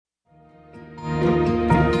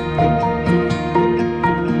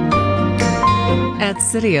At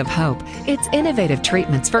City of Hope, its innovative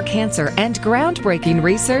treatments for cancer and groundbreaking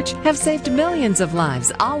research have saved millions of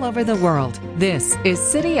lives all over the world. This is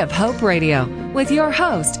City of Hope Radio with your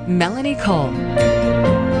host, Melanie Cole.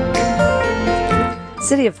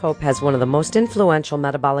 City of Hope has one of the most influential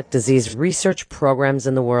metabolic disease research programs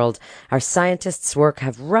in the world. Our scientists' work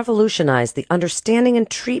have revolutionized the understanding and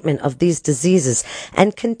treatment of these diseases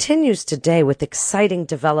and continues today with exciting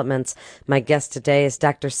developments. My guest today is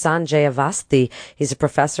Dr. Sanjay Avasthi. He's a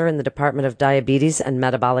professor in the Department of Diabetes and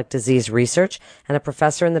Metabolic Disease Research and a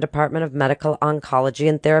professor in the Department of Medical Oncology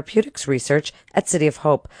and Therapeutics Research at City of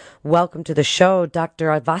Hope. Welcome to the show, Dr.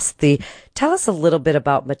 Avasthi. Tell us a little bit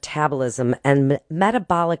about metabolism and metabolic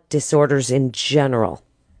disorders in general.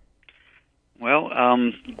 Well,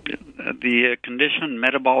 the condition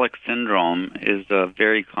metabolic syndrome is a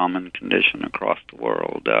very common condition across the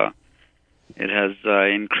world. It has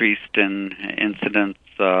increased in incidence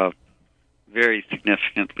very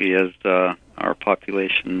significantly as our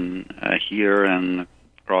population here and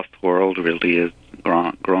across the world really has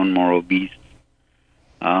grown more obese.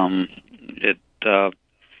 It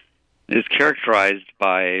is characterized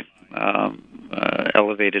by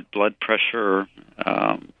elevated blood pressure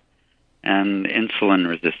and insulin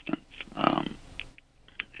resistance.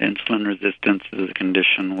 Insulin resistance is a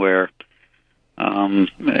condition where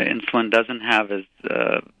insulin doesn't have as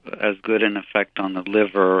good an effect on the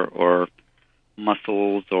liver or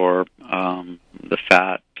muscles or the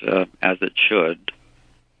fat as it should,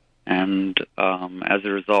 and as a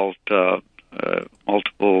result,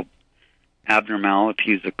 multiple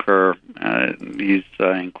abnormalities occur. These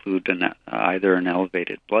include either an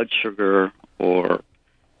elevated blood sugar or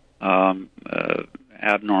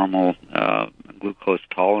abnormal glucose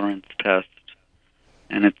tolerance test,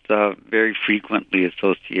 and it's very frequently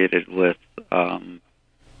associated with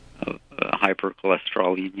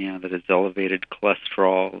hypercholesterolemia, that is elevated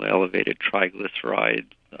cholesterol, elevated triglycerides,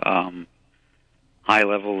 high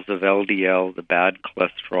levels of LDL, the bad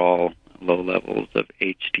cholesterol, low levels of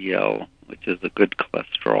HDL, which is a good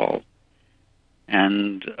cholesterol,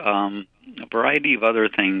 and a variety of other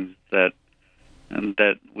things that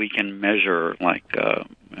we can measure, like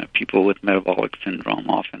people with metabolic syndrome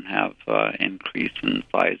often have increase in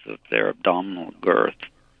size of their abdominal girth.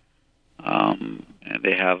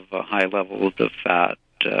 They have high levels of fat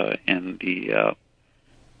in the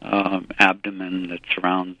abdomen that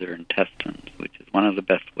surrounds their intestines, which is one of the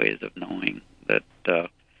best ways of knowing that a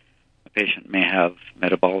patient may have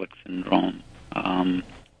metabolic syndrome.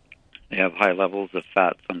 They have high levels of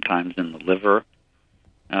fat sometimes in the liver.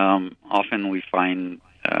 Often we find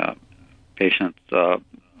patients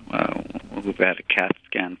who've had a CAT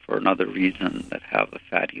scan for another reason that have a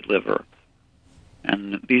fatty liver.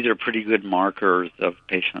 And these are pretty good markers of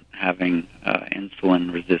patient having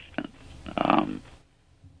insulin resistance.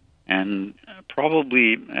 And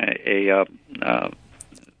probably a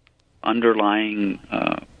underlying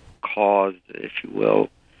cause, if you will,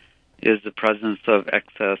 is the presence of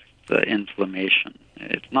excess inflammation.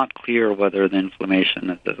 It's not clear whether the inflammation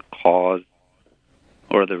is the cause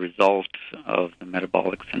or the result of the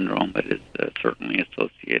metabolic syndrome, but is certainly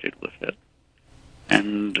associated with it.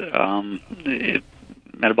 And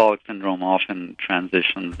metabolic syndrome often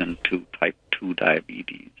transitions into type 2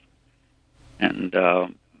 diabetes. And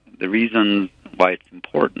the reason why it's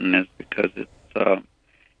important is because it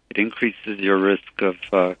increases your risk of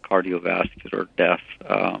cardiovascular death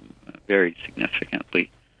very significantly,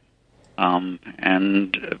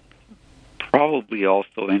 and probably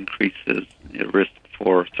also increases the risk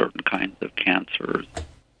for certain kinds of cancers,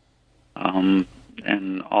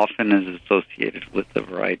 and often is associated with a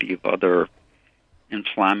variety of other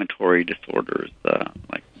inflammatory disorders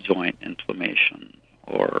like joint inflammation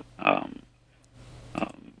or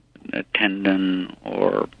a tendon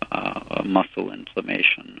or muscle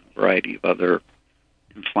inflammation, a variety of other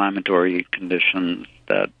inflammatory conditions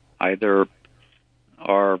that either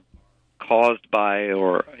are caused by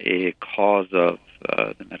or a cause of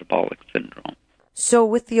the metabolic syndrome. So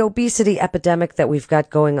with the obesity epidemic that we've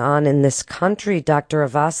got going on in this country, Dr.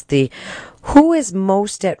 Avasthi, who is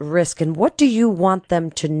most at risk and what do you want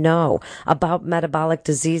them to know about metabolic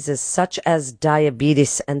diseases such as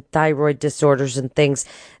diabetes and thyroid disorders and things,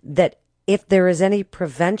 that if there is any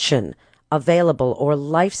prevention available or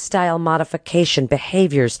lifestyle modification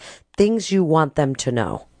behaviors, things you want them to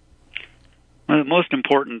know? Well, the most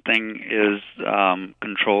important thing is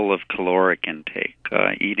control of caloric intake.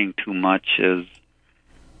 Eating too much is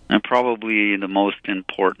probably the most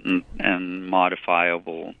important and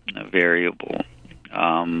modifiable variable.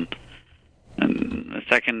 And the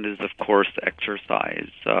second is, of course, exercise.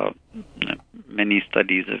 Many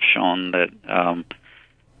studies have shown that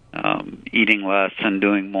eating less and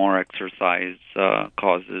doing more exercise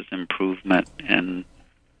causes improvement in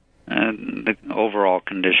the overall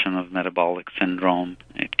condition of metabolic syndrome.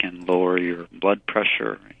 It can lower your blood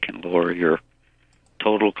pressure. It can lower your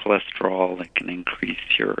total cholesterol. It can increase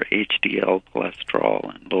your HDL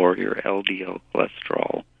cholesterol and lower your LDL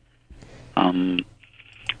cholesterol.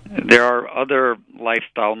 There are other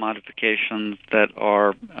lifestyle modifications that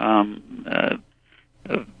are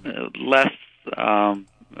less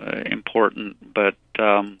important, but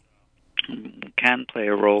can play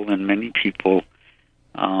a role in many people.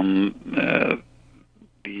 The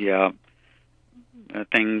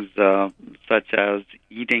things such as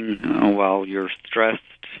eating while you're stressed,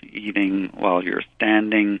 eating while you're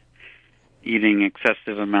standing, eating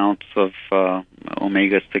excessive amounts of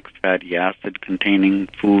omega-6 fatty acid-containing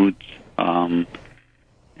foods,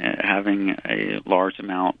 having a large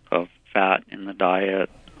amount of fat in the diet.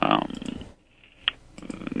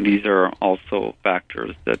 These are also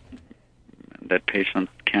factors that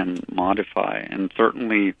patients can modify. And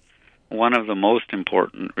certainly one of the most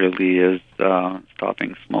important really is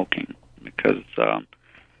stopping smoking, because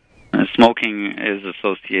smoking is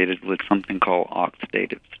associated with something called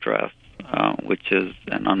oxidative stress, which is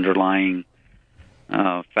an underlying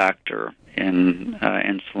factor in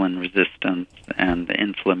insulin resistance and the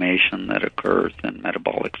inflammation that occurs in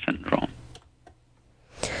metabolic syndrome.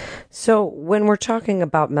 So when we're talking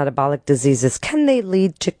about metabolic diseases, can they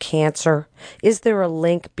lead to cancer? Is there a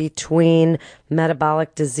link between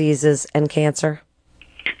metabolic diseases and cancer?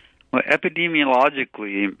 Well,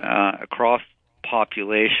 epidemiologically, across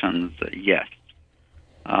populations, yes.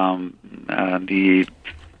 The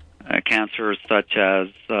cancers such as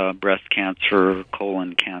breast cancer,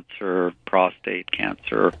 colon cancer, prostate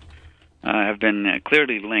cancer have been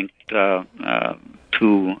clearly linked to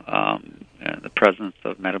the presence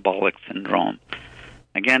of metabolic syndrome.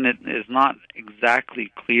 Again, it is not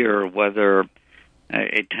exactly clear whether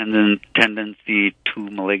a tendency to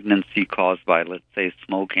malignancy caused by, let's say,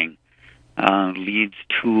 smoking leads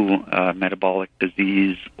to metabolic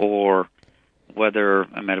disease, or whether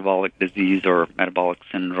a metabolic disease or metabolic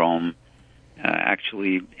syndrome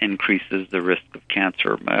actually increases the risk of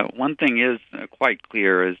cancer. One thing is quite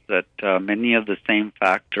clear is that many of the same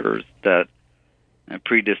factors that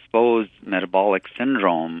predispose metabolic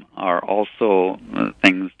syndrome are also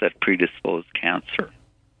things that predispose cancer.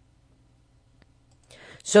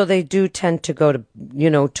 So they do tend to go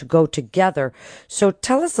together. So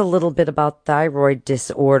tell us a little bit about thyroid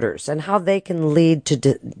disorders and how they can lead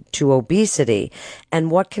to obesity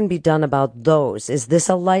and what can be done about those. Is this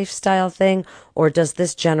a lifestyle thing, or does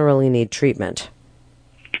this generally need treatment?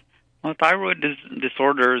 Well, thyroid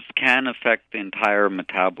disorders can affect the entire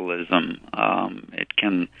metabolism. It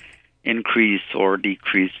can increase or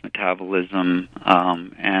decrease metabolism,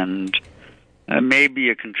 and may be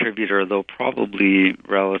a contributor, though probably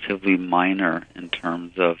relatively minor in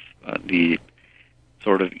terms of the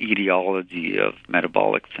sort of etiology of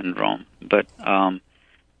metabolic syndrome. But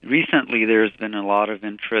recently there's been a lot of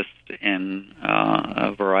interest in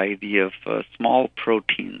a variety of small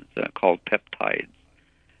proteins called peptides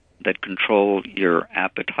that control your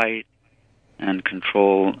appetite and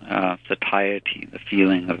control satiety, the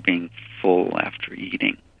feeling of being full after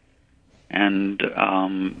eating. And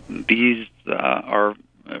these are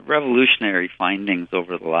revolutionary findings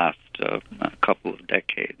over the last couple of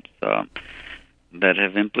decades that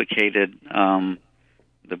have implicated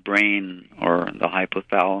the brain or the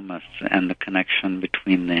hypothalamus and the connection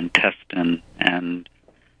between the intestine and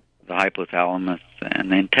the hypothalamus.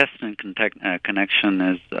 And the intestine connection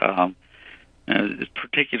is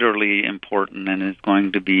particularly important and is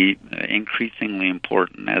going to be increasingly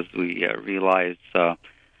important as we realize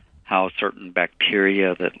how certain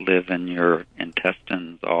bacteria that live in your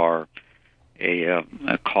intestines are a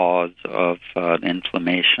cause of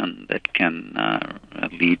inflammation that can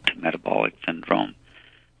lead to metabolic syndrome.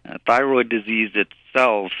 Thyroid disease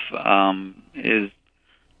itself is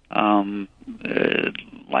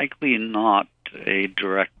likely not a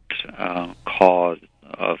direct cause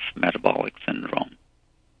of metabolic syndrome.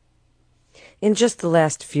 In just the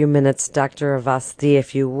last few minutes, Dr. Avasthi,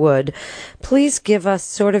 if you would, please give us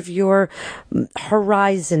sort of your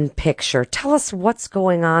horizon picture. Tell us what's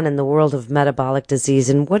going on in the world of metabolic disease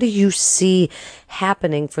and what do you see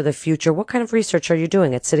happening for the future? What kind of research are you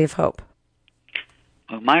doing at City of Hope?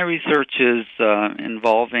 My research is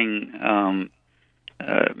involving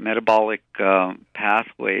metabolic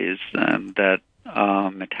pathways that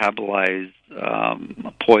metabolize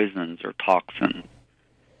poisons or toxins,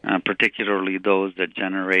 particularly those that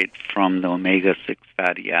generate from the omega-6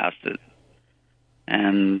 fatty acids.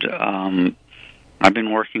 And I've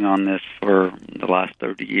been working on this for the last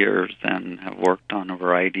 30 years and have worked on a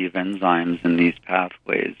variety of enzymes in these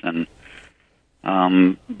pathways, and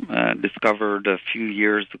discovered a few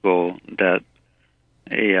years ago that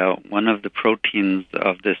one of the proteins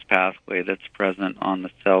of this pathway that's present on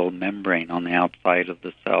the cell membrane on the outside of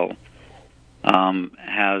the cell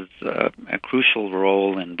has a crucial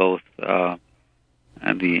role in both the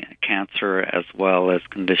cancer as well as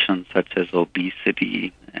conditions such as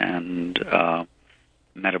obesity and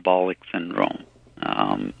metabolic syndrome.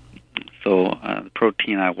 The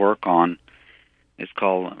protein I work on is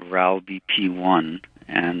called RALBP1,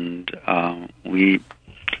 and we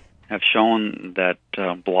have shown that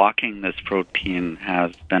blocking this protein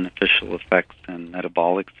has beneficial effects in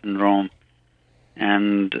metabolic syndrome,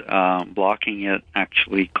 and blocking it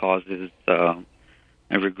actually causes a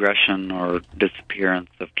regression or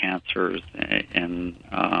disappearance of cancers in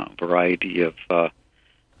a variety of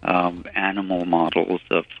animal models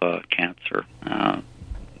of cancer.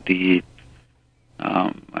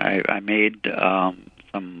 I made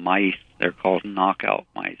some mice. They're called knockout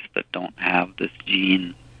mice that don't have this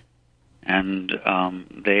gene, and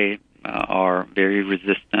they are very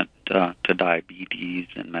resistant to diabetes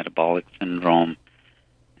and metabolic syndrome,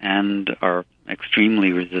 and are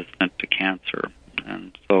extremely resistant to cancer.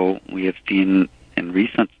 And so we have seen in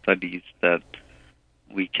recent studies that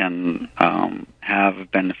we can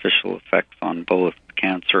have beneficial effects on both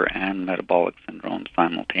cancer and metabolic syndrome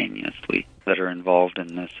simultaneously that are involved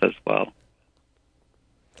in this as well.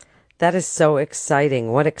 That is so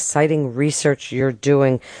exciting. What exciting research you're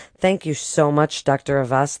doing. Thank you so much, Dr.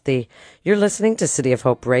 Avasthi. You're listening to City of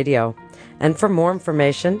Hope Radio. And for more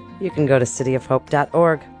information, you can go to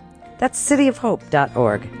cityofhope.org. That's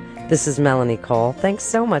cityofhope.org. This is Melanie Cole. Thanks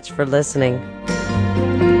so much for listening.